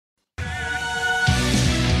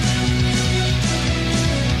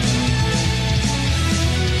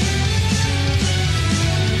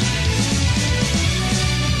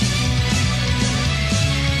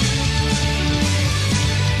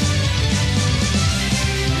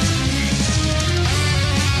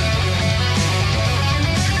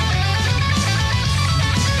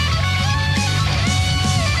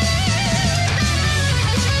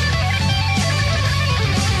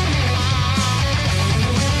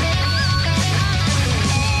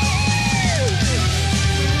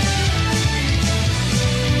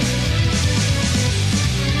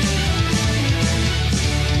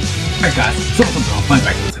Alright guys, so what's up, I'm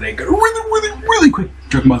back here today. Got a really quick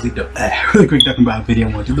DragonBallZ video.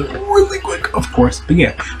 I want to do really quick, of course. But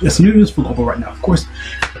yeah, there's some news for Global right now. Of course,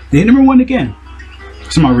 they hit #1 again.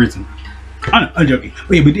 For some odd reason. I know, I'm joking.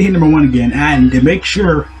 But yeah, we did hit #1 again, and to make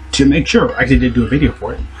sure, I actually did do a video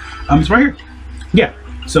for it. It's right here. Yeah.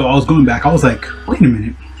 So I was going back, I was like, wait a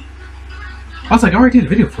minute. I was like, I already did a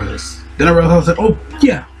video for this. Then I realized, I was like, oh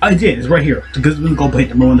yeah, I did. It's right here because we Global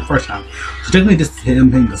hit #1 the first time. So technically, this hit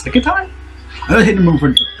him the second time. I hit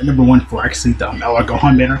 #1 for actually the LR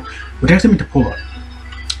Gohan banner, which actually meant to pull up.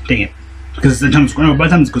 Dang it, because by the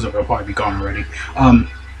time this goes up, it'll probably be gone already. And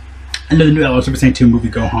then the new LR Super Saiyan 2 movie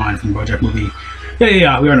Gohan from the BoJack movie.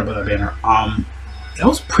 Yeah, we already know about that banner. That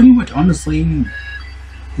was pretty much honestly.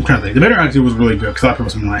 I'm trying to think. The banner actually was really good because a lot of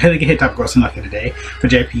people were like, hey, they can hit top grossing like today for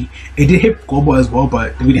JP. It did hit Global as well,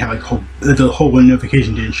 but we didn't have like the whole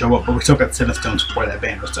notification didn't show up, but we still got 7 stones for that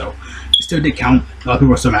banner, so it still did count. A lot of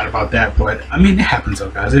people are still mad about that, but I mean, it happens though,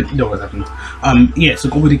 guys. It always happens. Yeah, so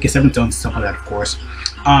Global did get 7 stones and stuff like that, of course.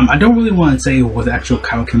 I don't really want to say it was the actual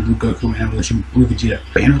Kaioken Blue Goku and Evolution Blue Vegeta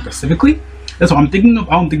banner specifically. That's what I'm thinking of.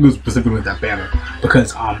 I don't think it was specifically that banner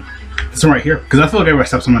because this one right here, because I feel like everybody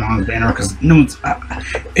stopped someone on the banner because no one's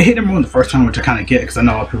it hit #1 the first time, which I kind of get because I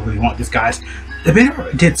know a lot of people really want these guys. The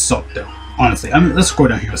banner did suck though, honestly. I mean, let's scroll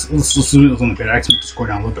down here. Let's zoom in on the banner. I actually scroll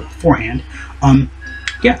down a little bit beforehand.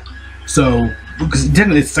 Yeah. So because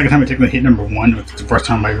technically it's the second time I technically hit #1, which is the first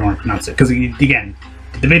time I ever want to pronounce it. Because again,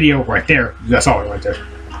 the video right there, you guys saw it right there.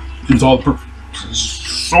 It was all the proof.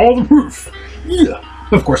 It's all the proof. Yeah.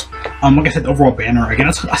 Of course, like I said, the overall banner, again,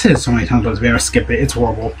 I said it so many times about this banner, skip it, it's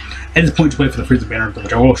horrible. At this point, just wait for the Frieza banner,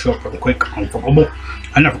 which I will show up really quick for Global.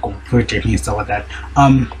 I never go for JP and stuff like that.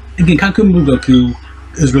 Again, Kaioken Blue Goku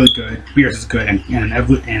is really good, Beerus is good, and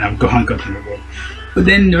Gohan Goku are good. But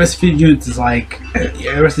then the rest of the units is like,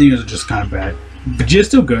 yeah, the rest of the units are just kind of bad. Vegeta's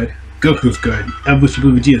still good, Goku's good, Evolution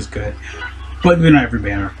Blue Vegeta's good, but they're not every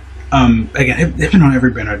banner. Again, they've been on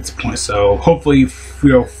every banner at this point, so hopefully,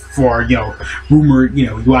 for rumored, you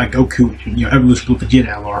like Goku, Evolution Blue Vegeta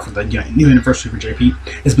LR for the new anniversary for JP.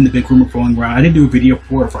 It's been the big rumor rolling around. I did do a video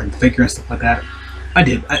for it for like the figure and stuff like that. I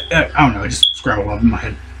did. I don't know. I just scrambled up in my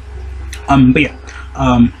head. But yeah.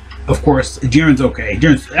 Of course, Jiren's okay.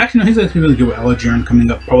 Jiren's actually no, he's actually really good with LR Jiren coming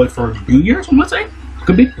up probably for New Year's. I'm gonna say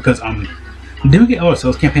could be because did we get LR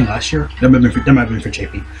sales campaign last year? That might have been for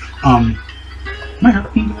JP. My hair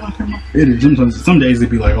looking good on camera? It is. Sometimes, some days they'd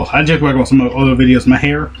be like, oh, I check back on some other videos. My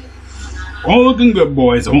hair, all looking good,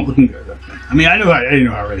 boys. All looking good. I mean, I didn't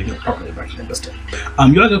know how I really do it properly back then, but still.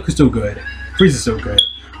 Goku's still good. Frieza's still good.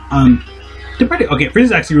 Okay,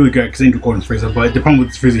 Frieza's actually really good because they can go Gordon's Frieza, but the problem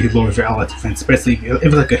with Frieza, he lowers your ally defense, especially if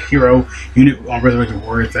it's like a hero unit on Resurrected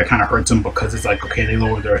Warriors, that kind of hurts them because it's like, okay, they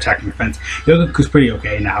lower their attacking defense. Goku's pretty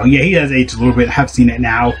okay now. Yeah, he has aged a little bit. I have seen it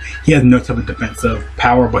now. He has no type of defensive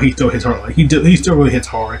power, but he still hits hard. Like he still really hits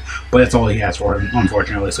hard, but that's all he has for him,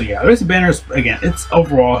 unfortunately. So yeah, there's the banners. Again, it's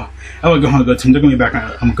overall, I would go on a good team. They're gonna be back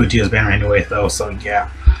on Gogeta's banner anyway, though. So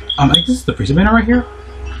yeah, I think this is the Frieza banner right here.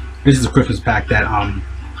 This is the Christmas pack that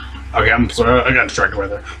okay, I'm sorry, I got distracted right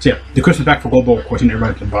there. So yeah, the Christmas pack for Global, of course, and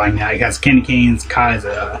everybody's been buying now. It has candy canes, Kai's,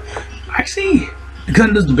 actually, it kind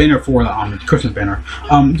of does the banner for the Christmas banner.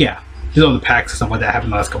 Yeah, there's all the packs and stuff like that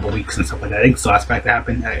happened the last couple of weeks and stuff like that. I think it's the last pack that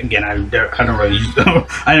happened. Again, I don't really use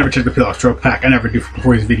I never check the PLF Stroke pack. I never do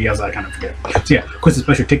before these videos, I kind of forget. So yeah, of course, the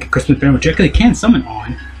special ticket Christmas banner, which you actually can summon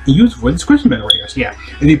on and use for this Christmas banner right here. So yeah,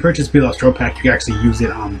 if you purchase PLF Stroke pack, you can actually use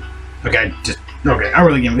it, okay, I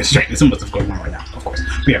really get distracted. Some stuff going on right now, of course.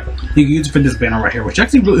 But yeah, you can use it for this banner right here, which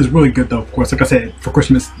actually is really good though. Of course, like I said, for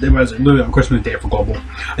Christmas, it was literally on Christmas Day for Global.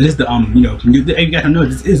 And this is the you guys know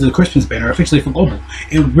this is the Christmas banner officially for Global.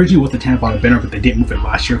 It originally was the $10 banner, but they didn't move it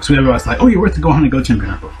last year, so everybody's like, oh, you're worth to go on and go to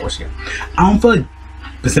banner. But of course, yeah. I don't feel like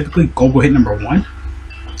specifically Global hit #1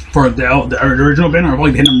 for the original banner. I feel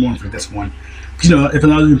like they hit #1 for this one. If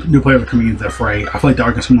another new players are coming into the fray, I feel like they're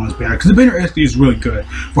going to come on this banner because the banner actually is really good.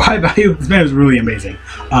 For high value, this banner is really amazing.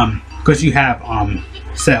 Because you have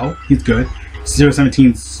Cell, he's good.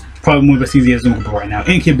 017's probably one of the best easy as Goku right now.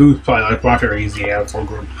 And Kid Boo's probably like my favorite easy out of the whole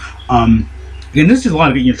group. Again, there's just a lot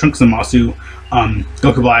of good, Trunks and Masu,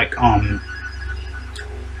 Goku Black, I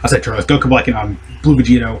said Charles, Goku Black and Blue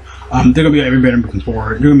Vegeta. They're gonna be every banner moving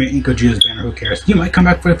forward. They're gonna be Gogeta's banner. Who cares? You might come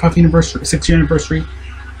back for the 5th anniversary, 6th year anniversary.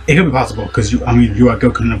 It could be possible because you are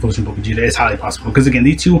Goku and Evolution Blue Vegeta. It's highly possible because again,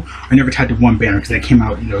 these two are never tied to one banner because they came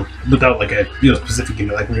out, without like a specific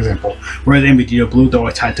unit. Like for example, whereas in Vegeta Blue, they're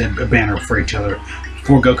always tied to a banner for each other.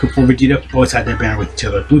 For Goku, for Vegeta, always had their banner with each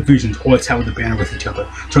other. Blue Fusions always had the banner with each other.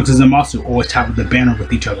 Trunks and Zamasu always had the banner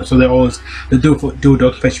with each other. So they're always the dual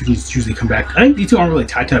Dokkan Fest usually come back. I think these two aren't really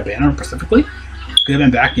tied to a banner specifically. they've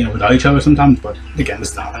been back, you know, without each other sometimes. But again,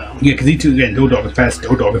 it's not. Yeah, because these two again, Dog is fast,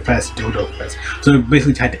 Dog is fast, Dog is fast. So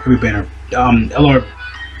basically tied to every banner. LR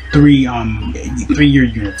 3-year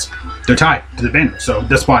units. They're tied to the banner, so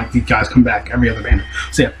that's why these guys come back every other banner.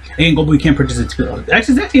 So yeah, and globally you can't purchase it.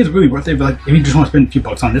 Actually, it's really worth it. But like, if you just want to spend a few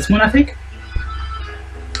bucks on this one, I think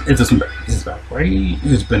it's this one. This is about right.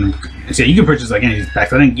 It's been. So yeah, you can purchase like any of these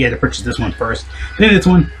packs. I think you had to purchase this one first, then this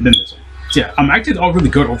one, then this one. So yeah, actually, it's all really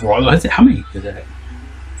good overall. How many did that?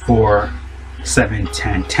 4, 7,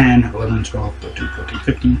 10, 10, 11, 12, 13, 14,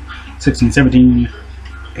 15, 16, 17,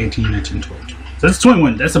 18, 19, 20. So that's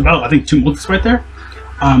 21. That's about, I think, 2 months right there.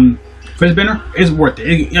 For this banner, it's worth it.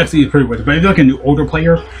 It actually is pretty worth it. But if you're like a new older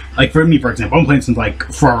player, like for me, for example, I'm playing since like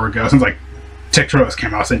forever ago, since like Tech Turtles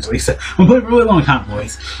came out essentially. So I'm playing for a really long time,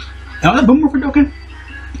 boys. Now that Boomer for Dokkan,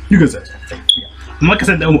 you guys said that. Yeah. And like I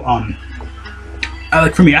said though,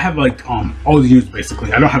 like for me, I have like all the units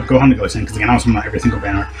basically. I don't have Gohan to go in because again, I don't summon every single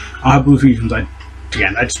banner. I have Blue Fusions. I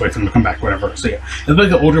just wait for them to come back, whatever. So yeah, if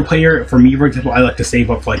like an older player, for me, for example, I like to save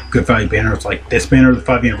up like good value banners, like this banner, the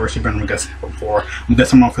 5th anniversary banner we got before. We got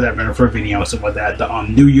some off for that banner for a video, stuff like that. The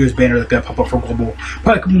New Year's banner that's gonna pop up for global,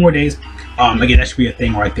 probably a couple more days. Again, that should be a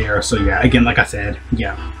thing right there. So yeah, again, like I said,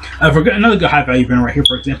 yeah. For another good high value banner right here,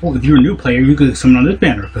 for example, if you're a new player, you could summon on this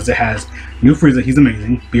banner because it has new Frieza. He's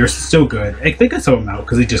amazing. Beerus is still good. I think I saw him out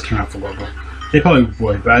because he just came out for global. They probably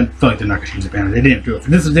would, but I feel like they're not gonna change the banner. They didn't do it.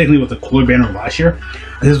 This is technically what the cooler banner last year.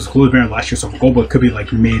 This was cooler banner last year, so for global it could be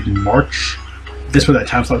like mid-March. This was that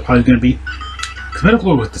time slot probably gonna be. Because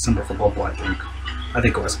Medical was December for global, I think. I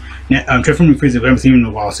think it was. Transforming Frieza, we haven't seen him in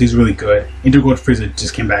a while, so he's really good. Integral Frieza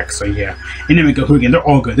just came back, so yeah. And then we Goku again, they're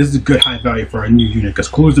all good. This is a good high value for a new unit, because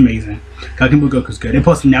Cooler's amazing. Goku's good. And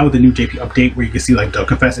plus, now with the new JP update, where you can see like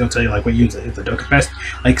Dokkan Fest, it'll tell you like what units is the Dokkan Fest.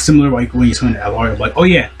 Like similar like when you summon the LR, like, oh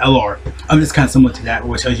yeah, LR. I'm just kind of similar to that,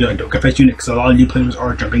 where it tells you like Dokkan Fest unit, because a lot of new players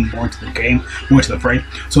are jumping more into the game, more into the fray.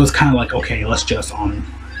 So it's kind of like, okay, let's just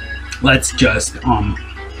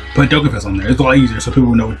put Dokkan Fest on there. It's a lot easier, so people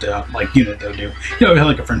will know what the like unit they'll do. You know, we have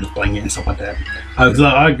like a friend just playing it and stuff like that.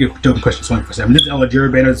 I give Dokkan questions 24/7. This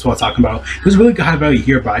LR banner, that's what I'm talking about. There's really good high value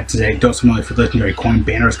here, but today don't summon for legendary coin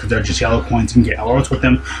banners because they're just yellow coins. You can get LRs with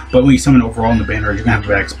them, but when you summon overall in the banner, you're gonna have a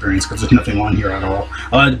bad experience because there's nothing on here at all.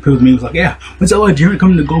 A lot of people to me was like, yeah, when's LR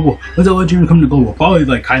coming to global? When's LR coming to global? Probably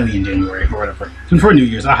like Kylie in January or whatever. And for New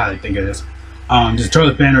Year's, I highly think it is. Just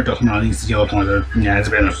Charlie's banner, don't summon on these yellow coins. Yeah, this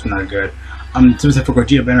banner's not good. Specific for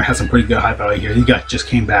Vegeta banner has some pretty good high value here. He just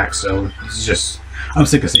came back, so it's just, I'm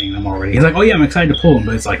sick of seeing them already. He's like, oh yeah, I'm excited to pull him,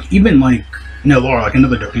 but it's like, even like, Laura, like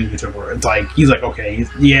another Dokkan YouTuber, it's like, he's like, okay,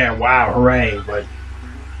 yeah, wow, hooray, but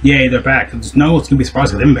yay, they're back. It's gonna be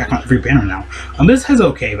surprising. They've been back on every banner now. This has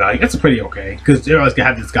okay value. That's pretty okay, because you're always gonna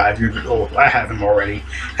have this guy if you're, oh, I have him already.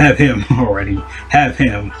 Have him already. Have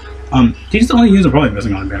him. These the only units are probably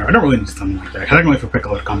missing on the banner. I don't really need something like that, because I can wait for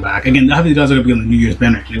Piccolo to come back. Again, half of these guys are going to be on the New Year's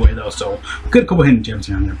banner anyway, though, so good couple hidden gems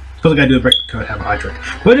here on there. Suppose I gotta do the breakfast code, have a high trick.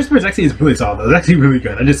 But this person actually is really solid, though. It's actually really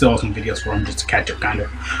good. I just saw some videos for him just to catch up, kind of.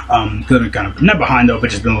 Because I'm kind of, not behind, though, but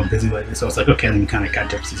just been a little busy lately, so it's like, okay, let me kind of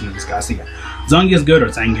catch up to some of these guys. So yeah, Zangia is good, or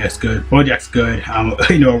Zangia is good, Bojack's good,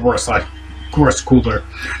 Aurora / Cooler.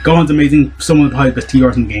 Gohan's amazing, some of the probably best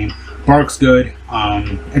TRs in the game. Bark's good,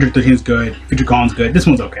 Enter 13 is good, Future Khan's good. This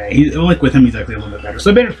one's okay. Like with him, he's actually a little bit better. So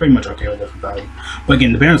the banner's pretty much okay with different value. But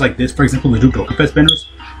again, the banners like this, for example, the new Dokkan Fest banners,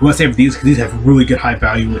 we want to save these because these have really good high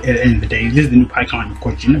value at the end of the day. This is the new PyCon, of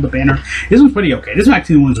course, Geneva banner. This one's pretty okay. This one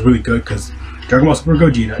actually one's really good because Dragon Ball Super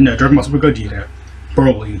Gogeta,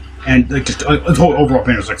 Broly, and like just the whole overall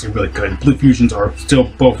banner is actually really good. Blue Fusions are still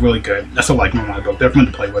both really good. That's all like normal go. They're fun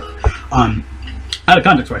to play with. Out of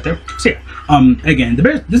context right there. So yeah. Again,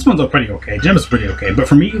 this one's pretty okay. Gem is pretty okay, but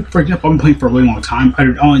for me, for example, I've been playing for a really long time.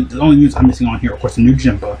 The only units I'm missing on here, of course, the new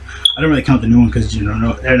Jimba. I don't really count the new one because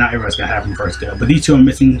not everybody's gonna have them first. But these two I'm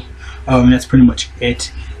missing. That's pretty much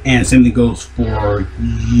it. And same thing goes for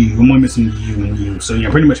you. I'm only missing you and you. So yeah,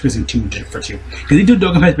 I'm pretty much missing 2 for 2. Because these two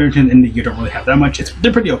Dokkan Fest banners in the year don't really have that much.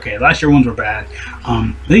 They're pretty okay. Last year ones were bad.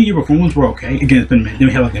 The year before ones were okay. Again, it's been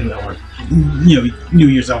they had like a New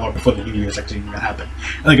Year's LR before the New Year's actually even happened.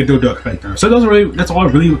 Like a Dokkan Fest banner. So that's all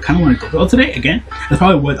I really kind of want to go build today. Again, that's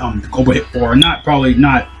probably what the global hit for. Not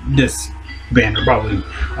this banner, probably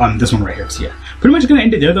this one right here. So yeah, pretty much gonna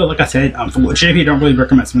end it there though. Like I said, for JP, I don't really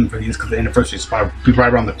recommend something for these because the anniversary is probably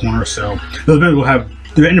right around the corner. So those banners will have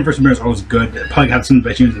the anniversary banners are always good. They'll probably have some of the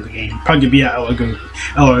best units in the game. Probably be at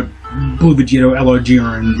LR Blue Vegeta, LR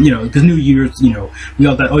Jiren, because New Year's, we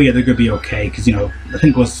all thought, oh yeah, they're gonna be okay because I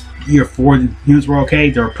think it was year 4 the units were okay.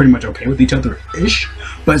 They're pretty much okay with each other ish,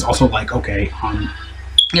 but it's also like okay,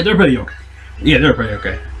 yeah, they're pretty okay. Yeah, they're pretty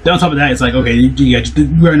okay. Then on top of that, it's like, okay, yeah,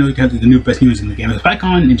 we already know you can do the new best news in the game.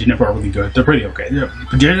 PHY and Geneva are really good. They're pretty okay.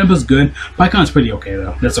 Geneva's good. PHY's pretty okay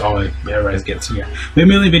though. That's all everybody gets. Yeah, we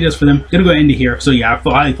made a million videos for them. Gonna go into here. So yeah, I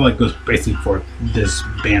feel like it goes basically for this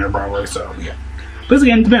banner probably. So yeah. But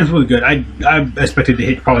again, the banner's really good. I expected to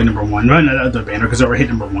hit probably number 1. Not that other banner because I already hit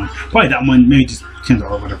number 1. Probably that one, maybe just 10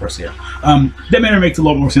 or whatever. So yeah, that banner makes a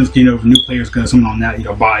lot more sense. You know, if new players gonna summon on that, you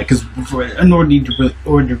know, buy because in order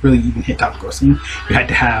to really even hit top grossing, you had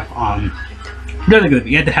to have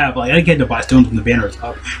you had to have like you had to buy stones when the banner is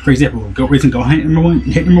up. For example, recent Gohan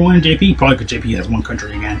hit number one in JP, probably because JP has one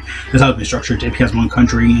country again. That's how it's been structured. JP has one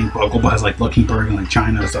country, and Global has like Luxembourg and like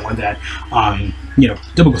China and stuff like that. You know,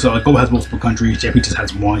 typical. So like Global has multiple countries. JP just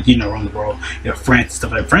has one. You know, around the world. You know, France and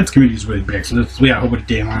stuff like that. France community is really big. So we got a whole bunch of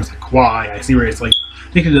damn arms like Hawaii. I see where it's like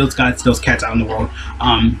thinking of those guys, those cats out in the world.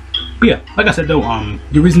 But yeah, like I said though,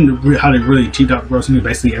 the reason how they really achieved top grossing is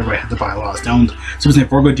basically everybody had to buy a lot of stones. So for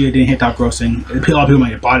example, Vegeta didn't hit top grossing. A lot of people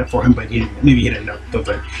might have bought it for him, but he didn't, maybe he didn't know. But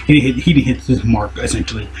he didn't hit his mark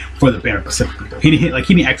essentially for the banner specifically. Though. He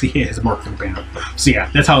didn't actually hit his mark for the banner. So yeah,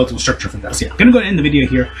 that's how it's structured for that. So yeah, gonna go ahead and end the video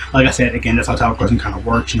here. Like I said, again, that's how top grossing kind of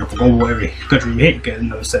works. You know, for global, every country we hit, you get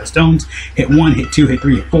another set of stones. Hit 1, hit 2, hit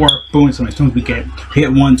 3, hit 4. Boom, so many stones we get.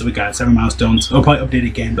 Hit 1, so we got 7 milestones. I'll probably update it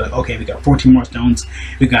again, but okay, we got 14 more stones.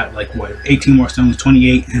 We got like what, 18 more stones,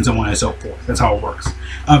 28, and so on and so forth. That's how it works.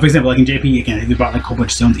 For example, like in JP, again, if you bought like a whole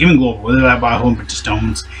bunch of stones, even global, whether I buy a whole bunch of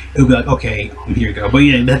stones, it would be like, okay, here you go. But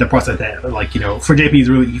yeah, they have to process that. Like, you know, for JP, it's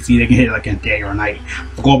really easy. They can hit it like in a day or a night.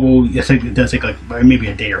 For global, it does take like maybe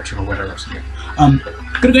a day or 2 or whatever. So yeah.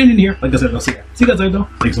 Gonna go in here. Like I said, I'll see you guys later though.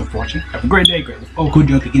 Thanks for watching. Have a great day, great. Oh, cool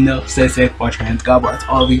joke, you know, stay safe, wash your hands, God bless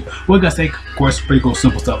all of you. What you guys think? Of course, pretty cool,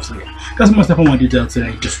 simple stuff. So yeah, got some more stuff I want to do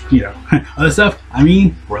today. Just, you know, other stuff. I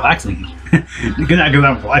mean, relaxing. Because I don't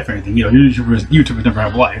have a life or anything. You know, YouTubers never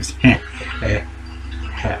have lives.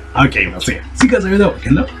 Okay, we'll see you. See you guys later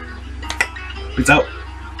though. Peace out.